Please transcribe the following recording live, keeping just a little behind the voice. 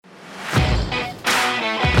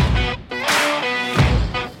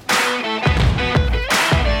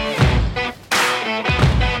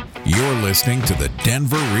listening to the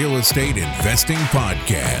Denver Real Estate Investing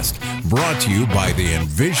Podcast, brought to you by the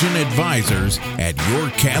Envision Advisors at Your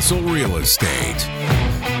Castle Real Estate.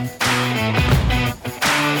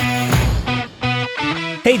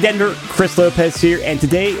 Hey Denver, Chris Lopez here, and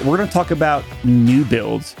today we're going to talk about new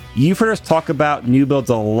builds. You've heard us talk about new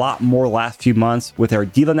builds a lot more last few months with our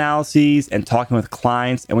deal analyses and talking with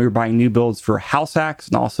clients, and we were buying new builds for house hacks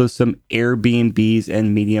and also some Airbnbs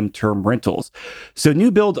and medium-term rentals. So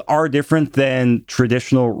new builds are different than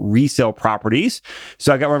traditional resale properties.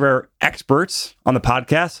 So I got one of our experts on the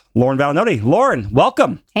podcast, Lauren Valenotti. Lauren,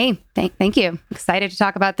 welcome. Hey, thank you. Excited to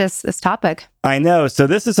talk about this topic. I know. So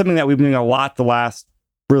this is something that we've been doing a lot the last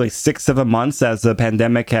really 6-7 months as the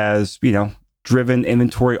pandemic has, driven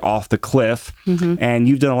inventory off the cliff. Mm-hmm. And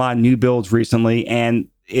you've done a lot of new builds recently, and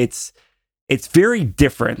it's very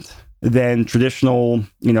different than traditional,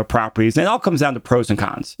 properties. And it all comes down to pros and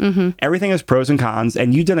cons. Mm-hmm. Everything is pros and cons,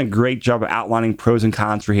 and you've done a great job of outlining pros and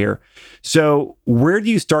cons for here. So where do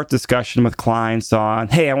you start discussion with clients on,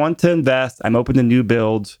 hey, I want to invest, I'm open to new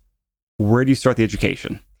builds. Where do you start the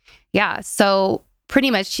education? Yeah. So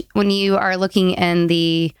pretty much when you are looking in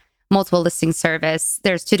the multiple listing service,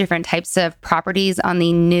 there's two different types of properties on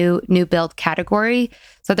the new build category.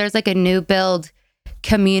 So there's like a new build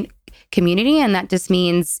community, and that just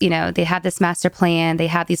means, they have this master plan, they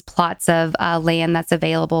have these plots of land that's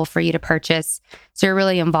available for you to purchase. So you're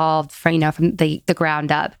really involved from the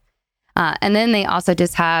ground up. And then they also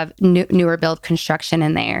just have newer build construction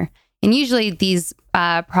in there. And usually these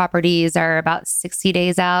properties are about 60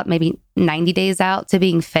 days out, maybe 90 days out to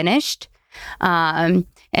being finished.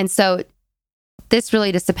 And so this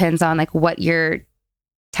really just depends on what your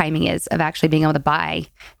timing is of actually being able to buy.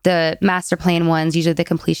 The master plan ones, usually the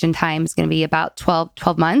completion time is going to be about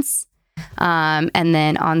 12 months. And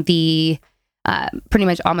then on the pretty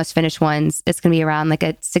much almost finished ones, it's going to be around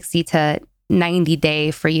a 60 to 90 day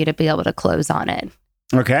for you to be able to close on it.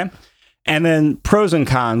 Okay. And then pros and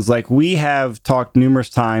cons, we have talked numerous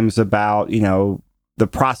times about, the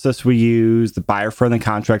process we use, the buyer-friendly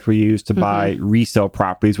contract we use to buy resale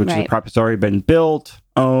properties, which is a property that's already been built,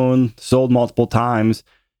 owned, sold multiple times.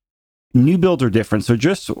 New builds are different. So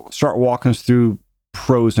just start walking us through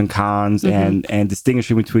pros and cons and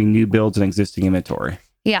distinguishing between new builds and existing inventory.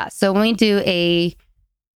 Yeah. So when we do a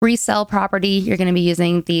resale property, you're going to be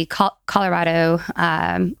using the Colorado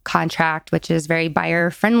contract, which is very buyer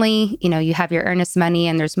friendly. You have your earnest money,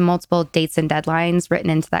 and there's multiple dates and deadlines written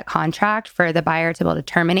into that contract for the buyer to be able to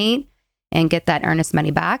terminate and get that earnest money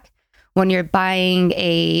back. When you're buying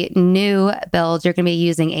a new build, you're going to be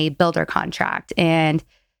using a builder contract, and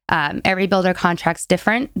every builder contract's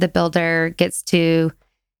different. The builder gets to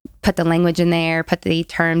put the language in there, put the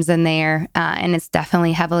terms in there, and it's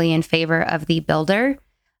definitely heavily in favor of the builder.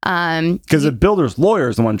 Because the builder's lawyer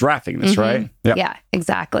is the one drafting this, right? Yep. Yeah,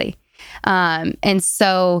 exactly. And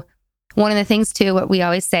so one of the things too, what we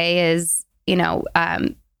always say is,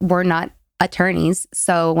 we're not attorneys.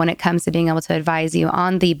 So when it comes to being able to advise you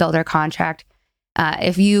on the builder contract,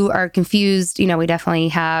 if you are confused, we definitely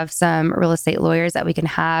have some real estate lawyers that we can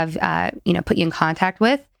have, put you in contact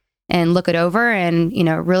with and look it over and,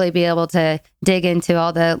 really be able to dig into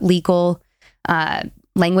all the legal,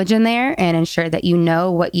 language in there and ensure that you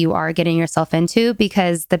know what you are getting yourself into,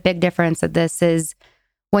 because the big difference of this is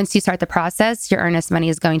once you start the process, your earnest money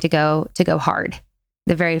is going to go hard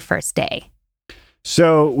the very first day.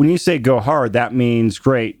 So when you say go hard, that means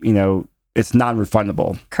great, it's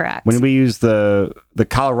non-refundable. Correct. When we use the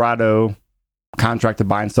Colorado contract to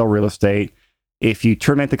buy and sell real estate, if you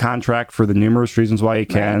terminate the contract for the numerous reasons why you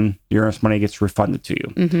can, your earnest money gets refunded to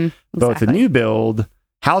you. Mm-hmm, but with the new build,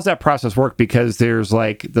 how does that process work? Because there's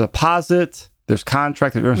the deposit, there's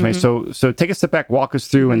contract, there's earnest money. So take a step back, walk us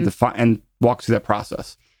through and define and walk us through that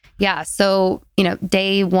process. Yeah. So,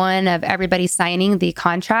 day one of everybody signing the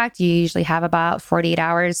contract, you usually have about 48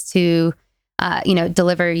 hours to,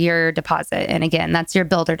 deliver your deposit. And again, that's your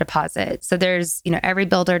builder deposit. So there's, every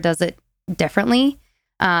builder does it differently.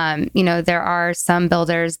 There are some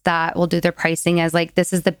builders that will do their pricing as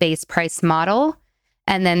this is the base price model.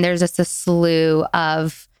 And then there's just a slew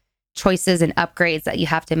of choices and upgrades that you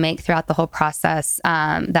have to make throughout the whole process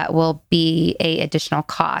that will be a additional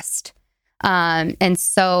cost. And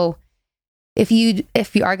so if you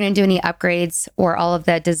are going to do any upgrades or all of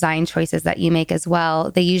the design choices that you make as well,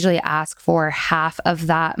 they usually ask for half of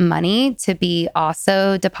that money to be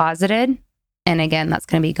also deposited. And again, that's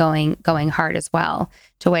going to be going hard as well,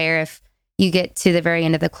 to where if you get to the very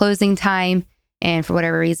end of the closing time, and for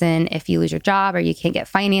whatever reason, if you lose your job or you can't get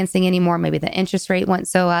financing anymore, maybe the interest rate went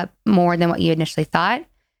so up more than what you initially thought,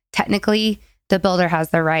 technically the builder has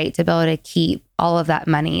the right to be able to keep all of that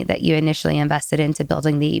money that you initially invested into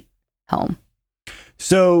building the home.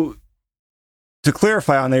 So to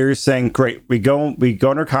clarify on there, you're saying, great, we go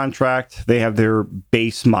under contract, they have their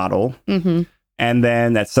base model. Mm-hmm. And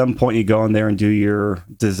then at some point you go in there and do your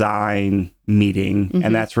design meeting. Mm-hmm.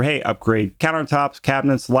 And that's for, hey, upgrade countertops,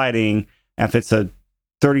 cabinets, lighting. And if it's a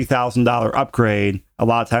 $30,000 upgrade, a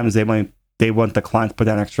lot of times they want the client to put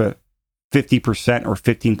down extra 50% or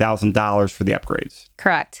 $15,000 for the upgrades.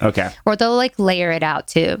 Correct. Okay. Or they'll like layer it out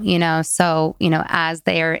too, so, as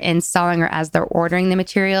they're installing or as they're ordering the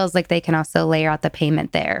materials, like they can also layer out the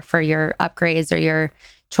payment there for your upgrades or your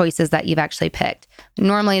choices that you've actually picked.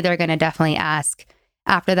 Normally, they're going to definitely ask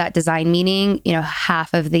after that design meeting,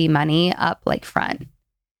 half of the money up like front.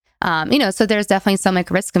 So there's definitely some like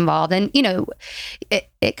risk involved. And,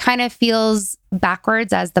 it kind of feels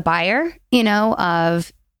backwards as the buyer,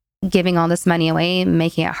 of giving all this money away,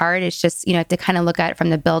 making it hard. It's just, to kind of look at it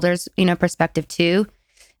from the builder's, perspective too.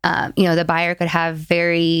 The buyer could have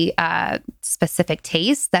very specific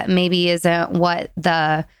tastes that maybe isn't what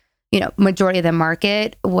the majority of the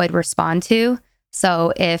market would respond to.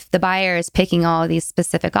 So if the buyer is picking all of these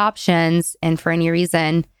specific options and for any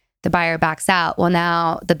reason the buyer backs out, well,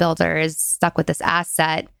 now the builder is stuck with this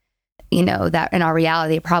asset, that in all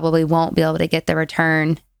reality probably won't be able to get the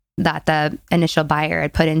return that the initial buyer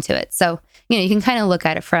had put into it. So, you can kind of look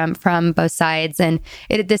at it from both sides. And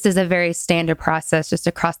this is a very standard process just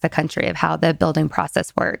across the country of how the building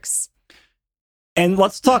process works. And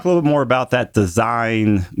let's talk a little bit more about that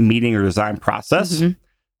design meeting or design process,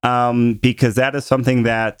 because that is something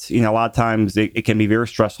that, a lot of times it can be very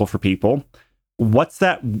stressful for people. What's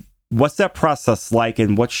that process like,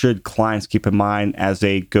 and what should clients keep in mind as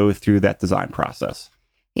they go through that design process?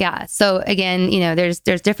 Yeah. So again, there's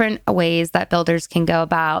different ways that builders can go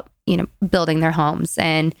about, building their homes.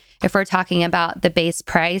 And if we're talking about the base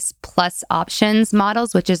price plus options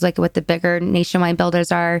models, which is like what the bigger nationwide builders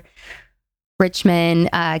are, Richmond,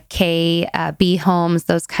 B Homes,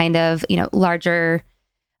 those kind of, larger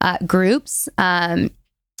groups,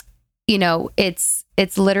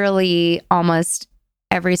 it's literally almost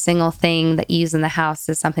every single thing that you use in the house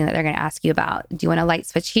is something that they're going to ask you about. Do you want a light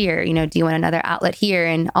switch here? Do you want another outlet here?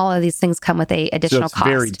 And all of these things come with a additional cost.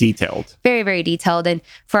 Very detailed. Very, very detailed. And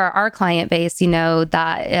for our client base,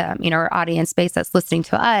 that, our audience base that's listening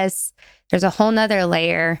to us, there's a whole nother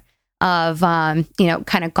layer of,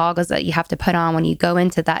 kind of goggles that you have to put on when you go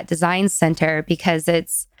into that design center, because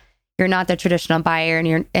you're not the traditional buyer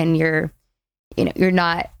and you're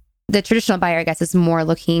not. The traditional buyer, I guess, is more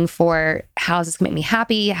looking for, how is this going to make me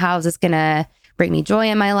happy? How is this going to bring me joy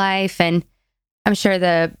in my life? And I'm sure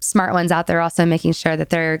the smart ones out there are also making sure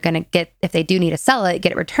that they're going to get, if they do need to sell it,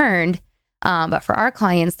 get it returned. But for our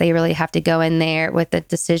clients, they really have to go in there with the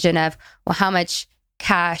decision of, well, how much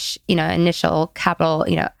cash, initial capital,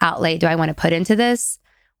 outlay do I want to put into this?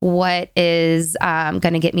 What is going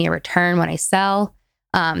to get me a return when I sell?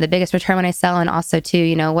 The biggest return when I sell, and also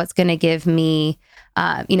too, what's going to give me,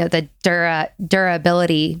 the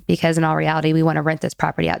durability, because in all reality, we want to rent this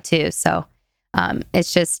property out too. So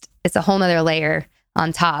it's a whole nother layer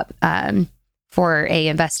on top for a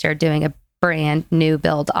investor doing a brand new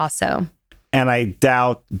build also. And I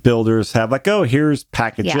doubt builders have like, oh, here's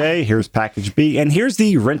package A, here's package B, and here's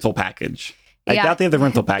the rental package. I doubt they have the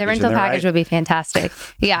rental package. The rental package would be fantastic.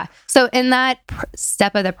 Yeah. So in that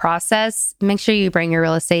step of the process, make sure you bring your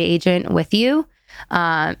real estate agent with you,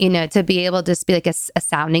 to be able to just be like a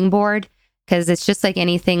sounding board, because it's just like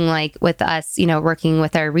anything like with us, working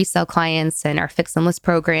with our resale clients and our fix and list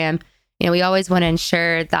program, we always want to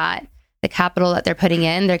ensure that the capital that they're putting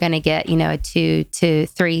in, they're going to get, a $2 to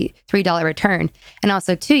 $3 return. And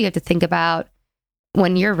also too, you have to think about,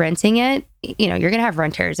 when you're renting it, you're going to have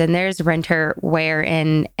renters, and there's renter wear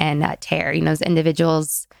and tear. Those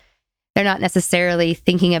individuals, they're not necessarily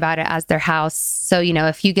thinking about it as their house. So,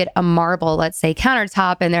 if you get a marble, let's say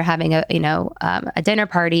countertop, and they're having a dinner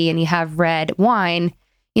party and you have red wine,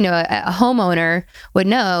 a homeowner would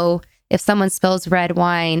know if someone spills red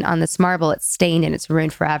wine on this marble, it's stained and it's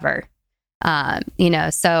ruined forever.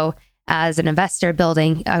 So as an investor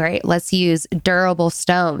building, all right, let's use durable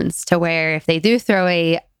stones to where if they do throw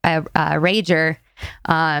a rager,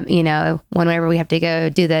 whenever we have to go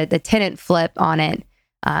do the tenant flip on it,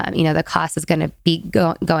 the cost is going to be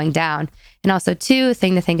going down. And also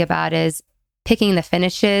thing to think about is picking the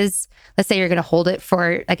finishes. Let's say you're going to hold it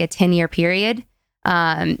for like a 10-year period.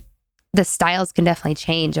 The styles can definitely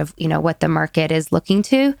change of, what the market is looking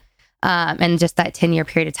to, and just that 10-year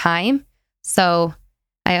period of time. So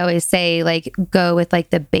I always say, like, go with like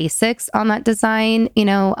the basics on that design,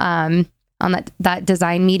 a on that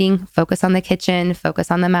design meeting, focus on the kitchen,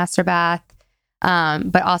 focus on the master bath,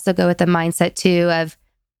 but also go with the mindset too of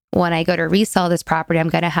when I go to resell this property, I'm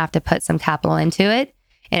going to have to put some capital into it.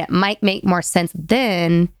 And it might make more sense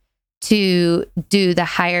then to do the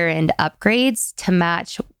higher end upgrades to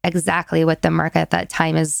match exactly what the market at that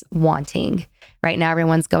time is wanting. Right now,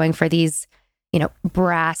 everyone's going for these,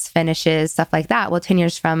 brass finishes, stuff like that. Well, 10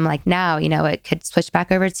 years from like now, it could switch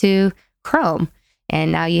back over to chrome.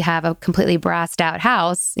 And now you have a completely brassed out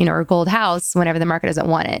house, or gold house whenever the market doesn't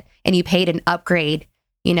want it. And you paid an upgrade,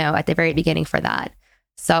 at the very beginning for that.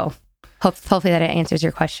 So hopefully that answers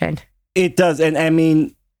your question. It does. And I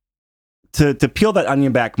mean, to peel that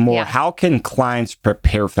onion back more, how can clients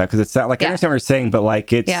prepare for that? Because it's not like, I understand what you're saying, but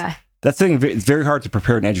like that's something it's very hard to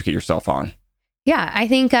prepare and educate yourself on. Yeah, I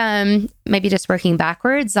think maybe just working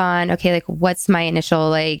backwards on, okay, like what's my initial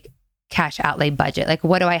like cash outlay budget? Like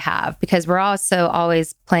what do I have? Because we're also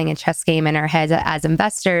always playing a chess game in our heads as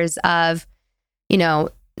investors of,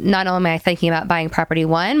 not only am I thinking about buying property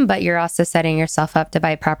 1, but you're also setting yourself up to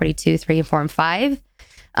buy property 2, 3, 4, and 5.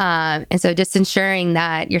 And so just ensuring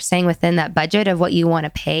that you're staying within that budget of what you want to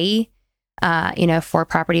pay, for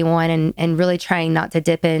property 1 and really trying not to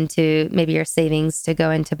dip into maybe your savings to go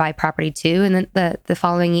into buy property 2 and then the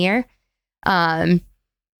following year.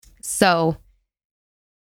 So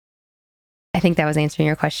I think that was answering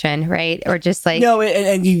your question, right? Or just like... No,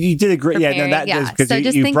 and you did a great... Because so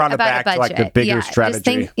you brought it back to like the bigger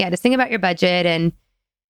strategy. Just think about your budget. And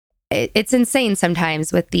it's insane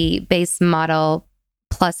sometimes with the base model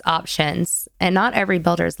plus options. And not every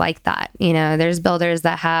builder is like that. There's builders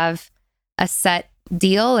that have a set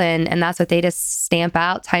deal and that's what they just stamp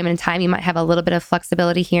out time and time. You might have a little bit of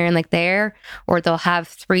flexibility here and like there, or they'll have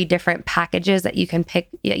 3 different packages that you can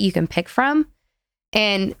pick from.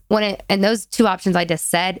 And and those 2 options I just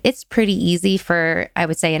said, it's pretty easy for, I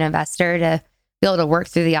would say, an investor to be able to work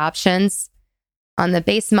through the options. On the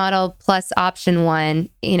base model plus option 1,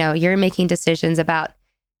 you're making decisions about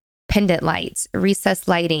pendant lights, recessed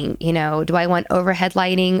lighting, do I want overhead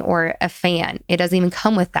lighting or a fan? It doesn't even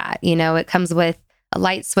come with that. It comes with a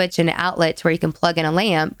light switch and an outlet to where you can plug in a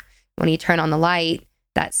lamp. When you turn on the light,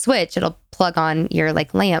 that switch, it'll plug on your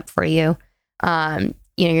like lamp for you.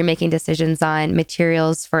 You're making decisions on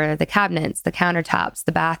materials for the cabinets, the countertops,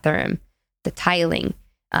 the bathroom, the tiling.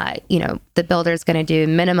 The builder's going to do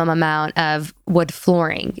minimum amount of wood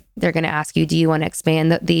flooring. They're going to ask you, do you want to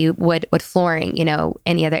expand the wood flooring,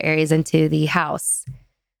 any other areas into the house?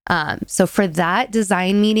 So for that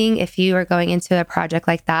design meeting, if you are going into a project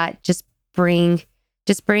like that, just bring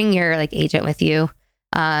your like agent with you,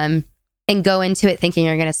 and go into it thinking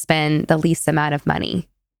you're going to spend the least amount of money.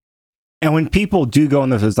 And when people do go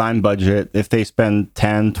in the design budget, if they spend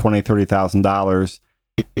 $10,000, $20,000,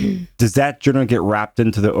 $30,000, does that generally get wrapped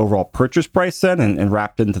into the overall purchase price then and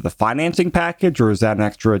wrapped into the financing package? Or is that an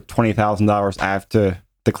extra $20,000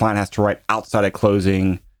 the client has to write outside of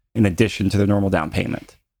closing in addition to the normal down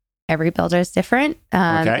payment? Every builder is different.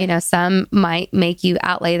 Some might make you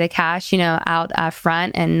outlay the cash, out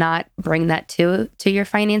front and not bring that to your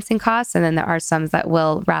financing costs. And then there are some that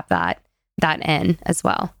will wrap that in as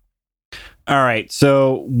well. All right.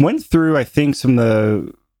 So went through, I think, some of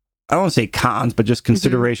the, I don't want to say cons, but just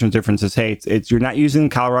consideration differences. Hey, it's you're not using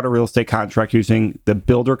Colorado real estate contract, using the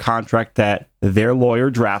builder contract that their lawyer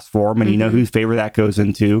drafts for them, and you know whose favor that goes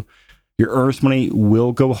into. Your earnest money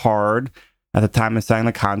will go hard at the time of signing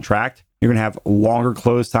the contract. You're going to have longer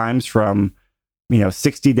close times from,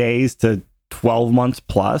 60 days to 12 months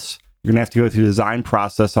plus. You're going to have to go through the design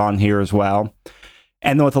process on here as well.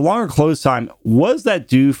 And then with the longer close time, what does that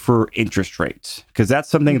do for interest rates? Because that's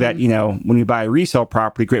something that, when you buy a resale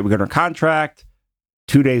property, great, we got our contract.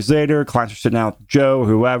 2 days later, clients are sitting out with Joe or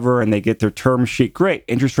whoever, and they get their term sheet. Great,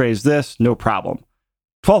 interest rate is this, no problem.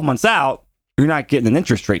 12 months out, you're not getting an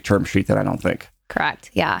interest rate term sheet then, I don't think. Correct,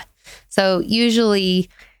 yeah. So usually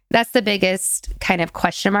that's the biggest kind of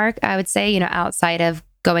question mark, I would say, outside of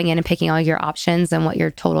going in and picking all your options and what your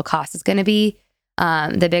total cost is going to be.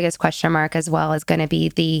 The biggest question mark as well is going to be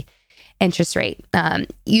the interest rate.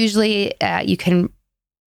 Usually you can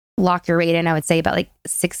lock your rate in, I would say about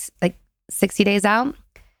 60 days out.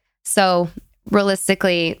 So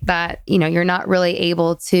realistically that, you're not really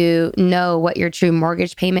able to know what your true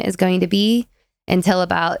mortgage payment is going to be until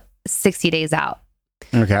about 60 days out.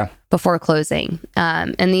 Okay. Before closing.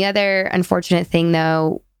 And the other unfortunate thing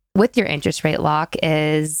though, with your interest rate lock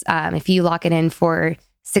is if you lock it in for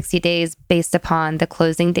 60 days based upon the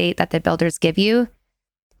closing date that the builders give you,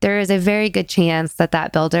 there is a very good chance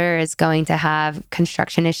that builder is going to have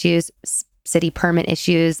construction issues, city permit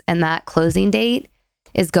issues, and that closing date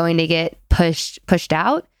is going to get pushed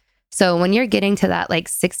out. So when you're getting to that like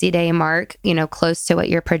 60-day mark, close to what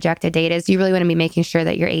your projected date is, you really want to be making sure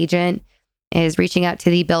that your agent is reaching out to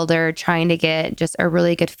the builder, trying to get just a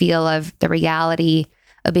really good feel of the reality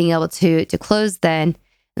of being able to close then.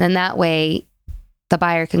 And then that way the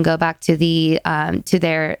buyer can go back to to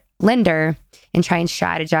their lender and try and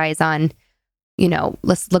strategize on,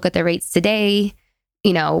 let's look at the rates today.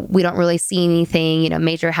 We don't really see anything,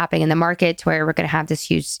 major happening in the market to where we're going to have this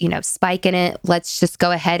huge, spike in it. Let's just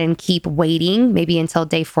go ahead and keep waiting maybe until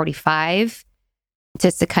day 45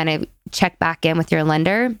 just to kind of check back in with your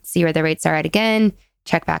lender, see where the rates are at again,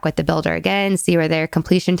 check back with the builder again, see where their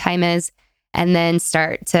completion time is, and then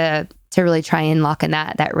start to really try and lock in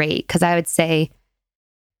that rate. Because I would say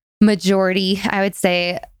the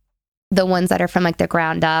ones that are from like the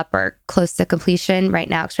ground up or close to completion right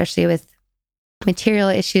now, especially with material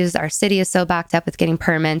issues, our city is so backed up with getting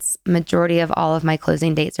permits. Majority of all of my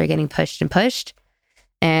closing dates are getting pushed.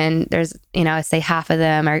 And there's, I say half of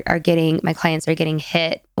them my clients are getting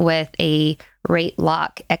hit with a rate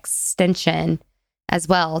lock extension as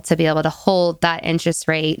well to be able to hold that interest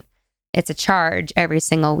rate. It's a charge every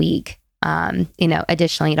single week,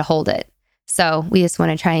 additionally to hold it. So we just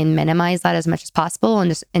want to try and minimize that as much as possible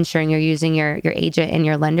and just ensuring you're using your agent and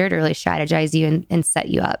your lender to really strategize you and set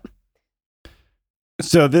you up.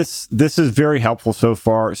 So this is very helpful so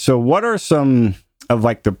far. So what are some of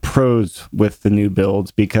like the pros with the new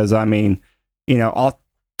builds? Because I mean, off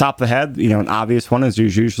top of the head, an obvious one is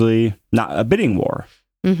there's usually not a bidding war.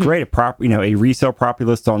 Mm-hmm. Great, a resale property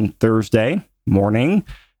list on Thursday morning,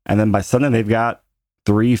 and then by Sunday they've got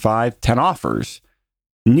 3, 5, 10 offers.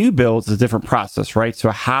 New builds is a different process, right?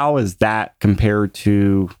 So how is that compared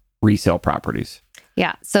to resale properties?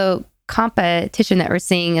 Yeah, so competition that we're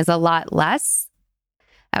seeing is a lot less.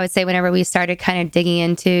 I would say whenever we started kind of digging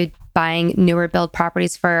into buying newer build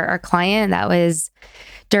properties for our client, that was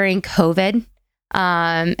during COVID.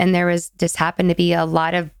 And there was just happened to be a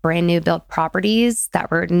lot of brand new build properties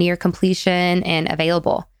that were near completion and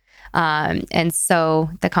available. And so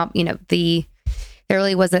there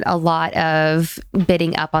really wasn't a lot of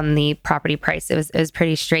bidding up on the property price. It was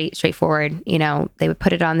pretty straightforward. They would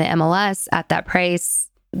put it on the MLS at that price.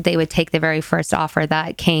 They would take the very first offer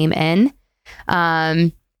that came in.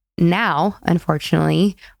 Now,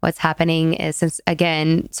 unfortunately, what's happening is, since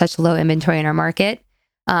again, such low inventory in our market,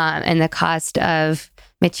 and the cost of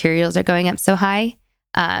materials are going up so high,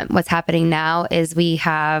 what's happening now is we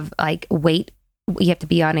have you have to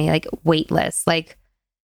be on a wait list. Like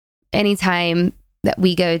anytime that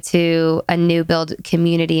we go to a new build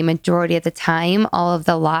community, majority of the time, all of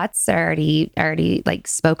the lots are already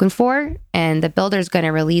spoken for, and the builder's going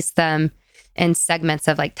to release them in segments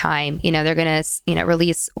of time. They're going to,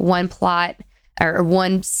 release one plot or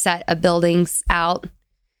one set of buildings out.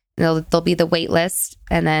 There'll be the wait list,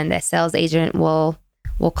 and then the sales agent will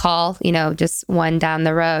call, just one down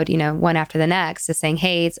the road, one after the next, just saying,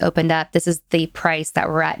 hey, it's opened up. This is the price that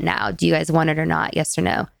we're at now. Do you guys want it or not? Yes or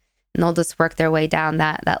no? And they'll just work their way down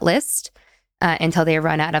that list until they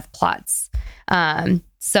run out of plots.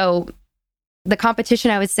 So the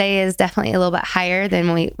competition, I would say, is definitely a little bit higher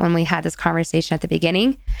than when we had this conversation at the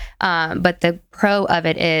beginning. But the pro of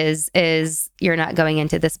it is you're not going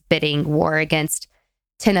into this bidding war against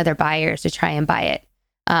 10 other buyers to try and buy it.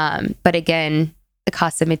 But again, the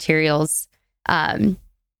cost of materials,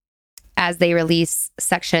 as they release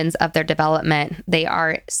sections of their development, they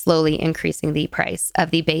are slowly increasing the price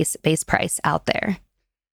of the base price out there.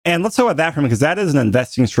 And let's talk about that for a minute, because that is an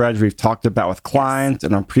investing strategy we've talked about with clients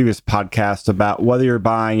and on previous podcasts about whether you're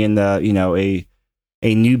buying in the,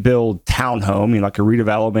 a new build townhome, like a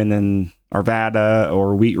redevelopment in Arvada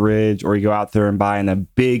or Wheat Ridge, or you go out there and buy in a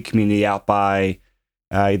big community out by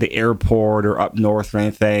the airport or up north or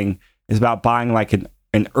anything, is about buying like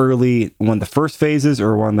an early, one of the first phases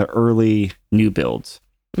or one of the early new builds.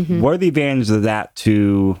 Mm-hmm. What are the advantages of that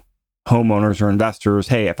to homeowners or investors?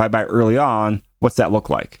 Hey, if I buy early on, what's that look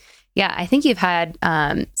like? Yeah, I think you've had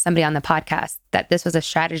somebody on the podcast that this was a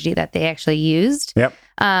strategy that they actually used. Yep.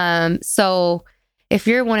 So if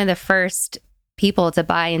you're one of the first people to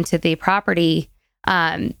buy into the property,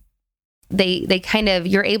 they kind of,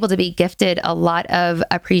 you're able to be gifted a lot of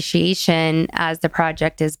appreciation as the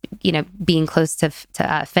project is, being close to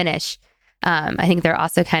finish. I think they're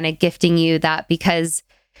also kind of gifting you that because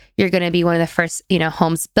you're going to be one of the first,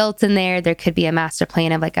 homes built in there. There could be a master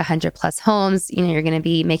plan of 100 plus homes. You're going to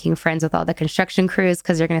be making friends with all the construction crews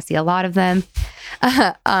because you're going to see a lot of them.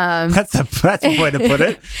 That's a way to put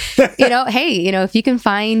it. Hey, if you can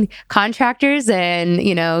find contractors and,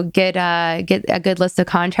 get a good list of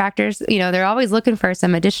contractors, they're always looking for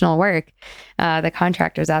some additional work, the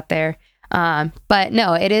contractors out there. But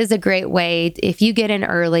no, it is a great way. If you get in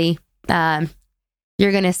early,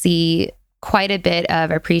 you're going to see quite a bit of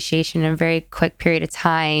appreciation in a very quick period of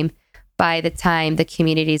time by the time the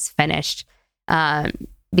community's finished.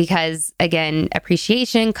 Because again,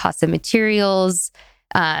 appreciation, cost of materials,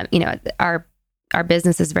 our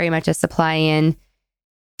business is very much a supply and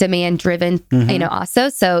demand driven, also.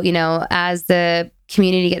 So, as the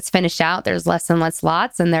community gets finished out, there's less and less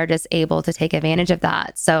lots and they're just able to take advantage of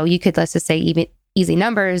that. So you could, let's just say even easy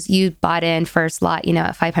numbers, you bought in first lot,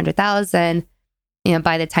 at 500,000,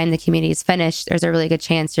 by the time the community is finished, there's a really good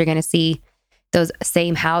chance you're going to see those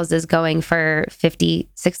same houses going for $50,000,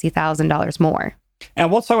 $60,000 more.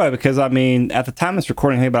 And we'll talk about it because, at the time of this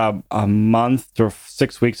recording, I think about a month or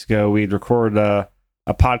 6 weeks ago, we'd recorded a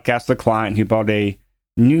podcast with a client who bought a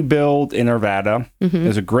new build in Arvada.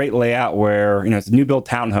 There's a great layout where, it's a new build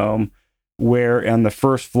townhome where on the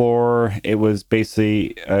first floor, it was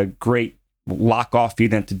basically a great lock off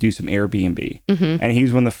unit to do some Airbnb. And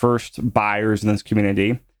he's one of the first buyers in this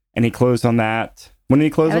community. And he closed on that. When did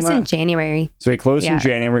he close on that? It was in January. So he closed in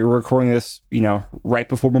January. We're recording this, right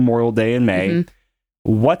before Memorial Day in May.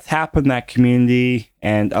 What's happened in that community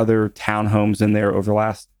and other townhomes in there over the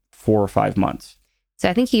last 4 or 5 months? So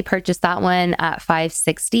I think he purchased that one at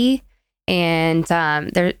 $560,000, and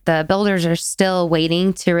the builders are still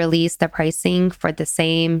waiting to release the pricing for the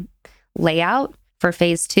same layout for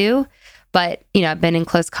phase 2. But, I've been in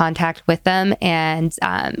close contact with them, and,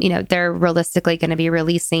 they're realistically going to be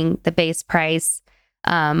releasing the base price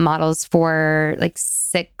models for like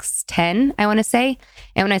 $610,000, I want to say.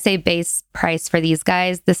 And when I say base price for these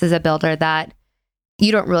guys, this is a builder that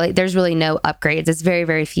there's really no upgrades. It's very,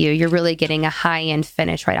 very few. You're really getting a high-end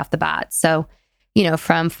finish right off the bat. So,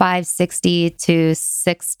 from $560,000 to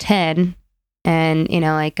 $610,000 and,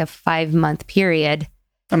 like a 5-month period.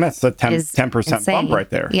 And that's a 10% bump right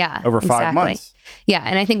there. Yeah. Over 5 months. Yeah.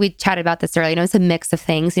 And I think we chatted about this earlier. It's a mix of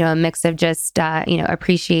things, a mix of just,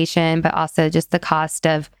 appreciation, but also just the cost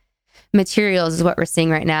of materials is what we're seeing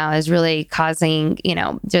right now is really causing,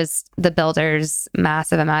 just the builders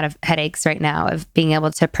massive amount of headaches right now of being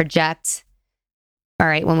able to project. All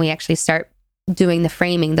right, when we actually start doing the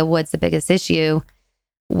framing, the wood's the biggest issue.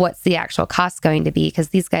 What's the actual cost going to be? Because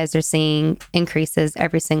these guys are seeing increases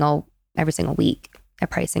every single week, a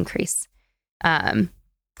price increase.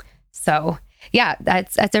 So yeah,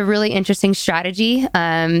 that's a really interesting strategy.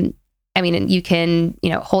 You can,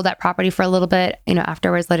 hold that property for a little bit,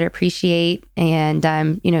 afterwards, let it appreciate. And,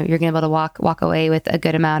 you're going to be able to walk away with a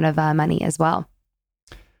good amount of money as well.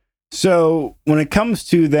 So when it comes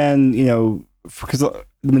to then, because the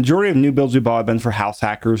majority of new builds we bought have been for house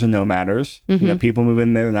hackers and nomaders. People move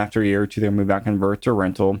in there and after a year or two, they move out, convert to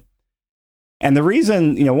rental. And the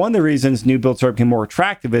reason, one of the reasons new builds are becoming more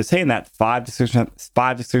attractive is, hey, in that $500,000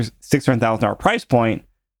 to $600,000 price point,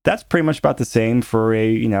 that's pretty much about the same for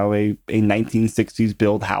a 1960s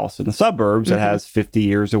build house in the suburbs that has 50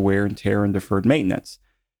 years of wear and tear and deferred maintenance.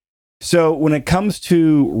 So when it comes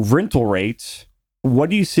to rental rates,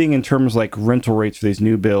 what are you seeing in terms of like rental rates for these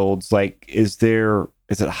new builds? Like, is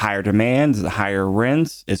it higher demand? Is it higher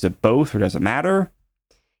rents? Is it both, or does it matter?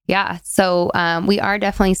 Yeah. So we are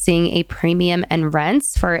definitely seeing a premium in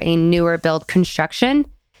rents for a newer build construction.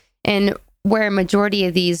 And where a majority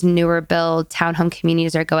of these newer build townhome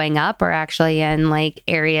communities are going up are actually in like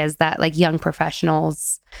areas that like young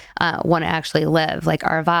professionals want to actually live, like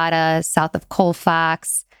Arvada, south of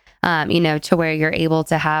Colfax, to where you're able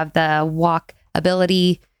to have the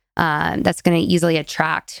walkability that's going to easily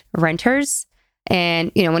attract renters.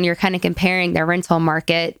 And, when you're kind of comparing the rental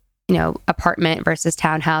market, apartment versus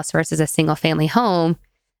townhouse versus a single family home,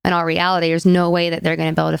 in all reality, there's no way that they're going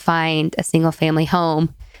to be able to find a single family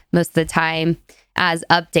home most of the time as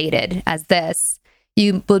updated as this.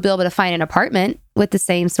 You would be able to find an apartment with the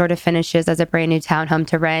same sort of finishes as a brand new townhome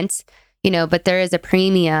to rent, but there is a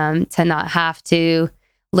premium to not have to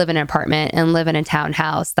live in an apartment and live in a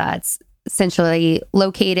townhouse that's essentially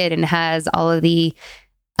located and has all of the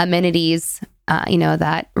amenities,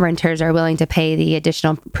 that renters are willing to pay the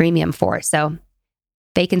additional premium for. So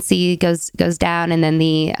vacancy goes down, and then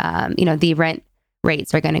the rent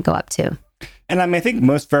rates are going to go up too. And I think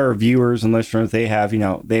most of our viewers and listeners, they have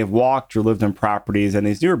walked or lived in properties, and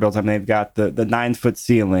these newer builds, they've got the 9-foot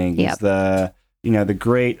ceilings, the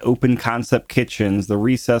great open concept kitchens, the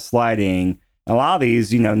recessed lighting. A lot of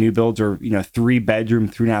these, new builds are, 3-bedroom,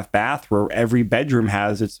 3.5 bath, where every bedroom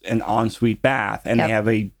has an ensuite bath, and they have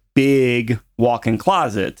a big walk-in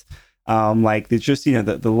closet. It's just,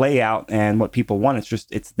 the layout and what people want.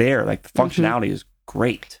 It's there. Like the functionality is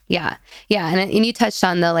great. Yeah. And you touched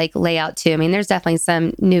on the like layout too. I mean, there's definitely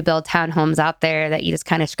some new build townhomes out there that you just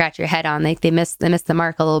kind of scratch your head on. Like they miss the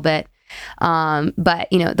mark a little bit. But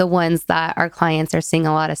the ones that our clients are seeing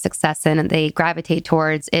a lot of success in and they gravitate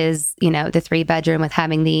towards is, the 3-bedroom with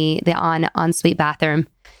having the ensuite bathroom.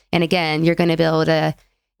 And again, you're going to be able to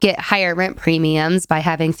get higher rent premiums by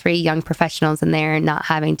having 3 young professionals in there and not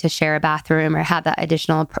having to share a bathroom or have that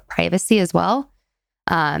additional privacy as well.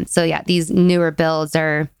 So yeah, these newer builds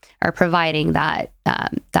are providing that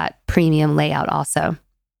premium layout also.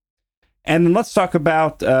 And then let's talk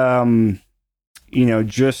about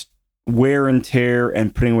just wear and tear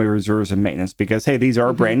and putting away reserves and maintenance, because hey, these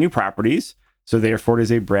are brand new properties, so therefore it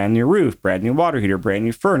is a brand new roof, brand new water heater, brand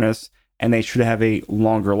new furnace, and they should have a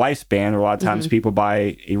longer lifespan. A lot of times people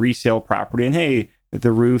buy a resale property and hey,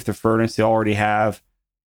 the roof, the furnace, they already have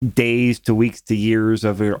days to weeks to years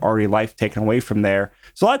of already life taken away from there.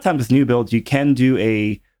 So a lot of times with new builds, you can do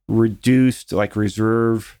a reduced like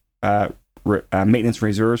reserve maintenance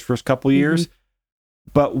reserves first couple of years.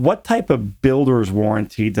 But what type of builder's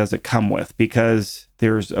warranty does it come with? Because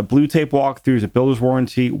there's a blue tape walkthrough, there's a builder's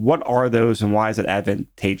warranty. What are those and why is it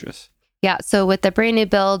advantageous? Yeah. So with the brand new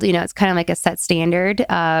build, it's kind of like a set standard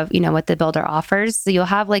of, what the builder offers. So you'll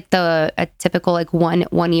have like a typical like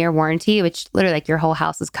one year warranty, which literally like your whole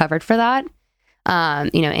house is covered for that.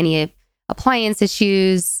 Any appliance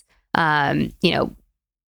issues, anything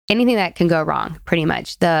that can go wrong, pretty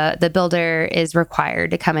much the builder is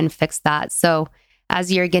required to come and fix that. So as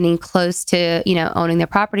you're getting close to, owning the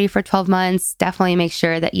property for 12 months, definitely make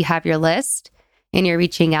sure that you have your list and you're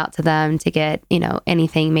reaching out to them to get,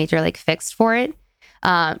 anything major like fixed for it.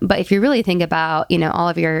 But if you really think about, all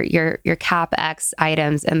of your CapEx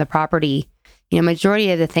items in the property,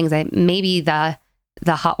 majority of the things that maybe the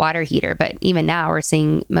hot water heater, but even now we're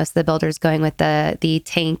seeing most of the builders going with the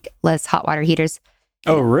tankless hot water heaters.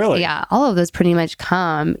 Oh, really? Yeah. All of those pretty much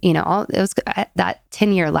come, it was that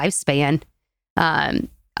 10-year lifespan.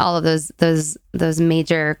 All of those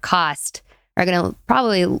major costs are going to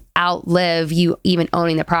probably outlive you even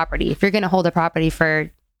owning the property. If you're going to hold a property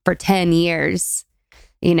for 10 years,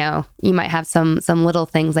 you might have some little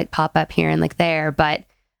things like pop up here and like there, but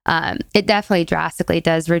it definitely drastically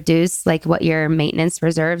does reduce like what your maintenance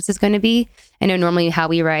reserves is going to be. I know normally how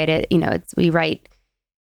we write it, I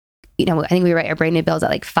think we write our brand new bills at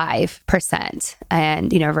like 5%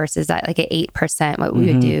 and, versus at like at 8%, what we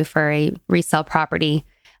would do for a resale property.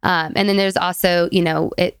 And then there's also,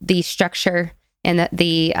 the structure, and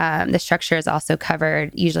the structure is also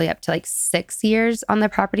covered usually up to like 6 years on the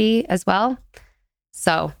property as well.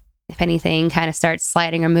 So if anything kind of starts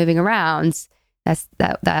sliding or moving around,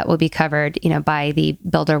 that will be covered, by the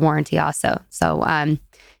builder warranty also. So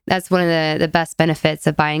that's one of the best benefits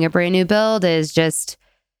of buying a brand new build is just,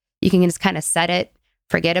 you can just kind of set it,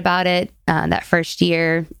 forget about it. That first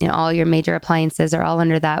year, all your major appliances are all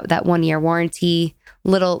under that 1 year warranty.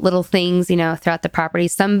 Little things, throughout the property.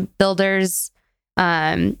 Some builders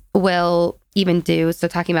will even do, so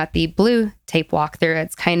talking about the blue tape walkthrough,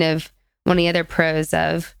 it's kind of one of the other pros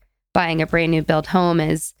of buying a brand new build home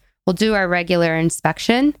is we'll do our regular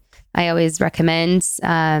inspection. I always recommend,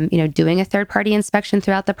 doing a third-party inspection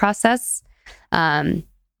throughout the process.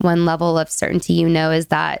 One level of certainty, is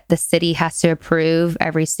that the city has to approve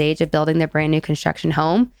every stage of building the brand new construction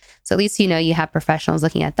home. So at least, you have professionals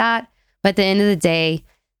looking at that. But at the end of the day,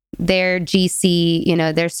 their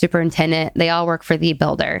GC, their superintendent, they all work for the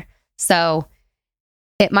builder. So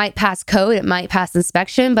it might pass code, it might pass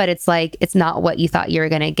inspection, but it's not what you thought you were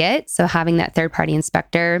going to get. So having that third-party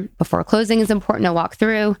inspector before closing is important to walk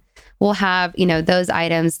through. We'll have, those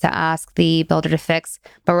items to ask the builder to fix,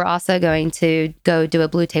 but we're also going to go do a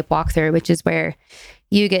blue tape walkthrough, which is where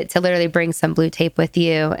you get to literally bring some blue tape with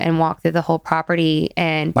you and walk through the whole property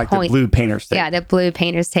and like the blue painter's tape. Yeah, the blue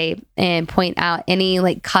painter's tape, and point out any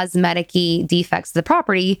like cosmetic-y defects to the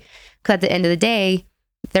property. Because at the end of the day,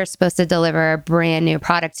 they're supposed to deliver a brand new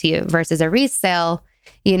product to you versus a resale,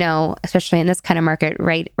 especially in this kind of market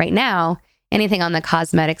right now. Anything on the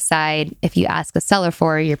cosmetic side, if you ask a seller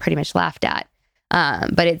for, you're pretty much laughed at.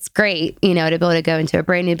 But it's great, to be able to go into a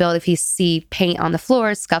brand new build. If you see paint on the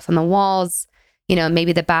floors, scuff on the walls,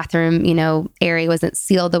 maybe the bathroom, area wasn't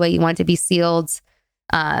sealed the way you want it to be sealed.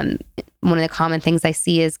 One of the common things I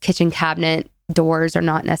see is kitchen cabinet doors are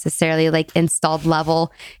not necessarily like installed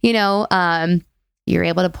level, you're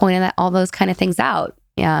able to point at all those kind of things out.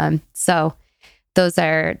 So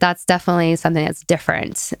that's definitely something that's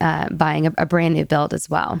different, buying a brand new build as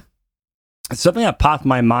well. Something that popped in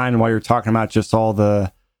my mind while you're talking about just all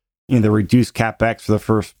the, the reduced CapEx for the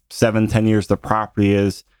first 7-10 years of the property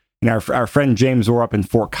is, our friend James Orr up in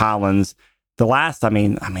Fort Collins, the last,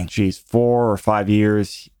 geez, 4 or 5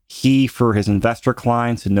 years, he, for his investor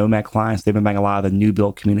clients and Nomad clients, they've been buying a lot of the new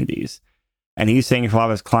build communities. And he's saying for a lot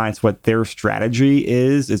of his clients, what their strategy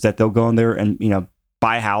is that they'll go in there and,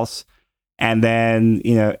 buy a house. And then,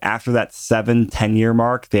 after that 7-10 year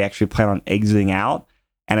mark, they actually plan on exiting out.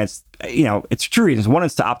 And it's, it's two reasons. One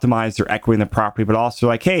is to optimize their equity in the property, but also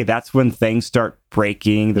like, hey, that's when things start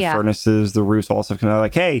breaking, the furnaces, the roofs, all stuff kind of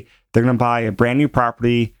like, hey, they're going to buy a brand new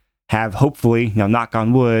property, have hopefully, knock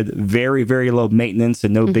on wood, very, very low maintenance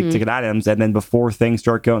and no big ticket items. And then before things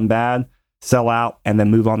start going bad, sell out and then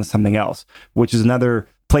move on to something else, which is another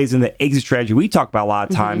plays in the exit strategy we talk about a lot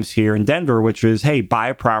of times here in Denver, which is, hey, buy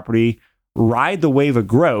a property, ride the wave of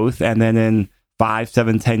growth, and then in 5,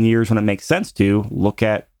 7, 10 years when it makes sense to look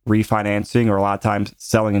at refinancing or a lot of times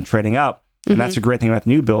selling and trading up. And that's a great thing about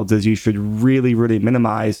new builds is you should really, really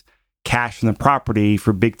minimize cash in the property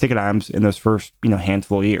for big ticket items in those first,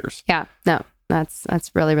 handful of years. Yeah, no, that's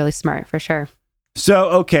really, really smart for sure.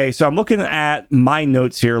 So I'm looking at my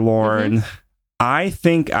notes here, Lauren. I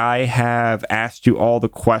think I have asked you all the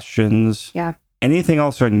questions. Yeah. Anything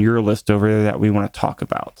else on your list over there that we want to talk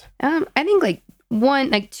about? I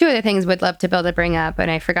think two other things would love to be able to bring up, and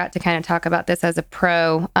I forgot to kind of talk about this as a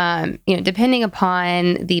pro. Depending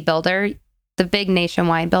upon the builder, the big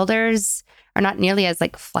nationwide builders are not nearly as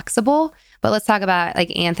flexible. But let's talk about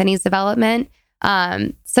Anthony's development.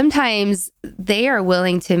 Sometimes they are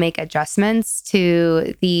willing to make adjustments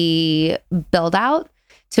to the build out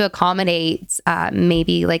to accommodate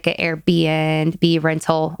maybe an Airbnb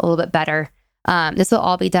rental a little bit better. This will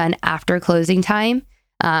all be done after closing time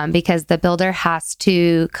because the builder has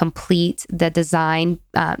to complete the design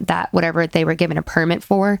that whatever they were given a permit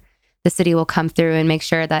for, the city will come through and make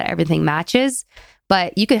sure that everything matches.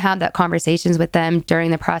 But you can have that conversations with them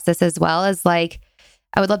during the process as well as I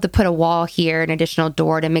would love to put a wall here, an additional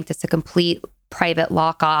door to make this a complete private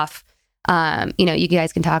lock off. You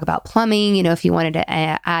guys can talk about plumbing, if you wanted to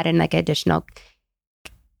add in additional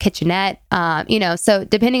kitchenette, so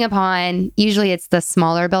depending upon, usually it's the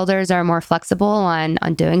smaller builders are more flexible on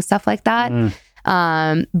doing stuff like that.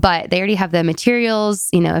 But they already have the materials,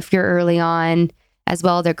 if you're early on as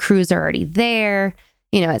well, their crews are already there.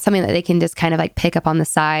 It's something that they can just kind of pick up on the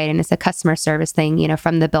side, and it's a customer service thing,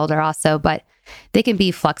 from the builder also, but they can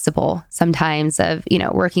be flexible sometimes of,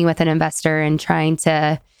 working with an investor and trying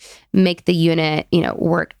to make the unit,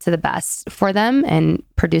 work to the best for them and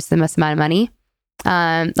produce the most amount of money.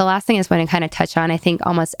 The last thing I just want to kind of touch on, I think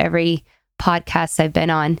almost every podcast I've been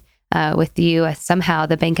on with you, somehow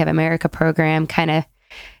the Bank of America program kind of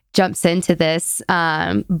jumps into this.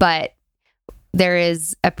 But there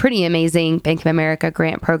is a pretty amazing Bank of America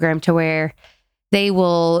grant program to where they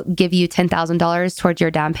will give you $10,000 towards your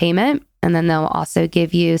down payment. And then they'll also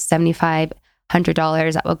give you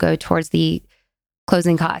 $7,500 that will go towards the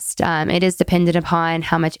closing cost. It is dependent upon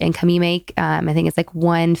how much income you make. I think it's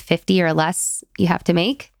 $150 or less you have to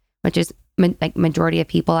make, which is majority of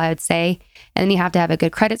people, I would say. And then you have to have a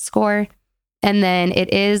good credit score. And then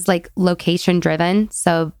it is location driven.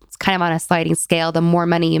 So it's kind of on a sliding scale. The more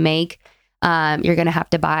money you make, you're going to have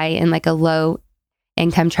to buy in a low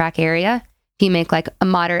income track area. If you make a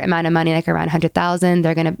moderate amount of money, around 100,000,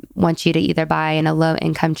 they're going to want you to either buy in a low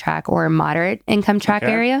income track or a moderate income track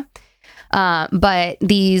area. But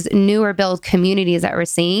these newer build communities that we're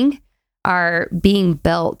seeing are being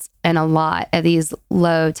built in a lot of these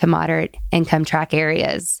low to moderate income track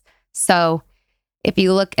areas. So if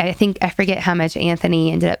you look, I forget how much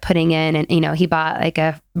Anthony ended up putting in, and he bought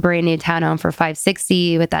a brand new townhome for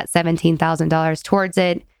 $560 with that $17,000 towards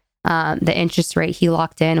it. The interest rate he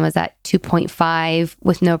locked in was at 2.5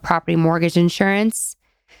 with no property mortgage insurance,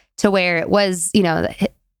 to where it was,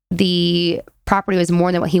 the property was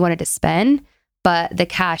more than what he wanted to spend, but the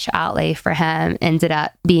cash outlay for him ended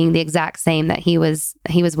up being the exact same that he was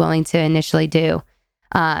willing to initially do.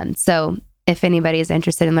 So if anybody is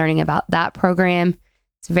interested in learning about that program,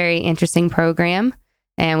 it's a very interesting program,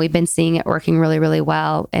 and we've been seeing it working really, really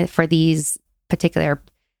well for these particular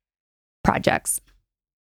projects.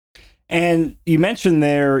 And you mentioned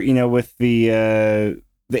there, with the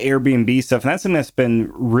Airbnb stuff, and that's something that's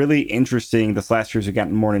been really interesting this last year as we've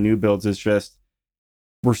gotten more into new builds, is just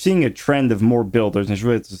we're seeing a trend of more builders. And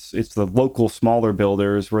it's the local smaller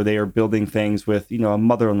builders where they are building things with, a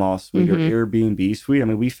mother-in-law suite or Airbnb suite. I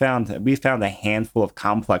mean, we found a handful of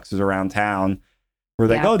complexes around town where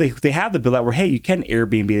they have the build out where, hey, you can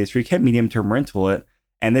Airbnb this or you can medium-term rental it.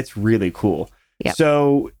 And it's really cool. Yep.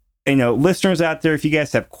 So, listeners out there, if you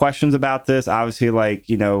guys have questions about this, obviously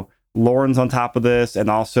Lauren's on top of this, and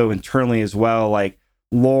also internally as well,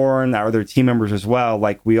 Lauren, our other team members as well,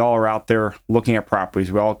 like we all are out there looking at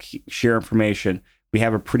properties. We all share information. We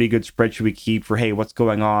have a pretty good spreadsheet we keep for, hey, what's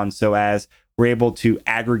going on? So as we're able to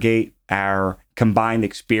aggregate our combined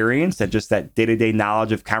experience and just that day-to-day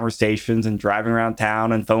knowledge of conversations and driving around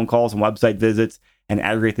town and phone calls and website visits and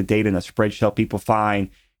aggregate the data in a spreadsheet, help people find,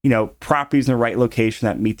 properties in the right location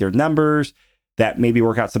that meet their numbers, that maybe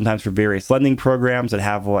work out sometimes for various lending programs that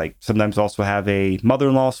have sometimes also have a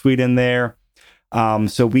mother-in-law suite in there.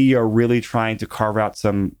 So we are really trying to carve out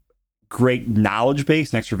some great knowledge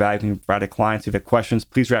base and extra value we can provide to clients. If you have questions,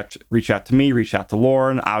 please reach out to me, reach out to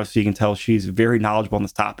Lauren. Obviously, you can tell she's very knowledgeable on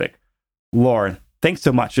this topic. Lauren, thanks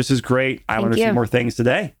so much. This is great. I want to see more things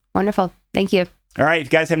today. Wonderful. Thank you. All right. If you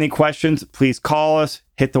guys have any questions, please call us,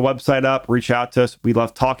 hit the website up, reach out to us. We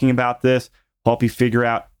love talking about this, help you figure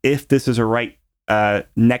out if this is a right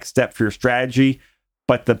next step for your strategy.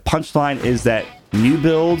 But the punchline is that new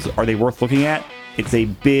builds, are they worth looking at? It's a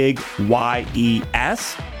big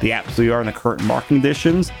YES. They absolutely are in the current market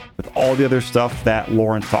conditions with all the other stuff that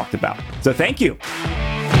Lauren talked about. So thank you.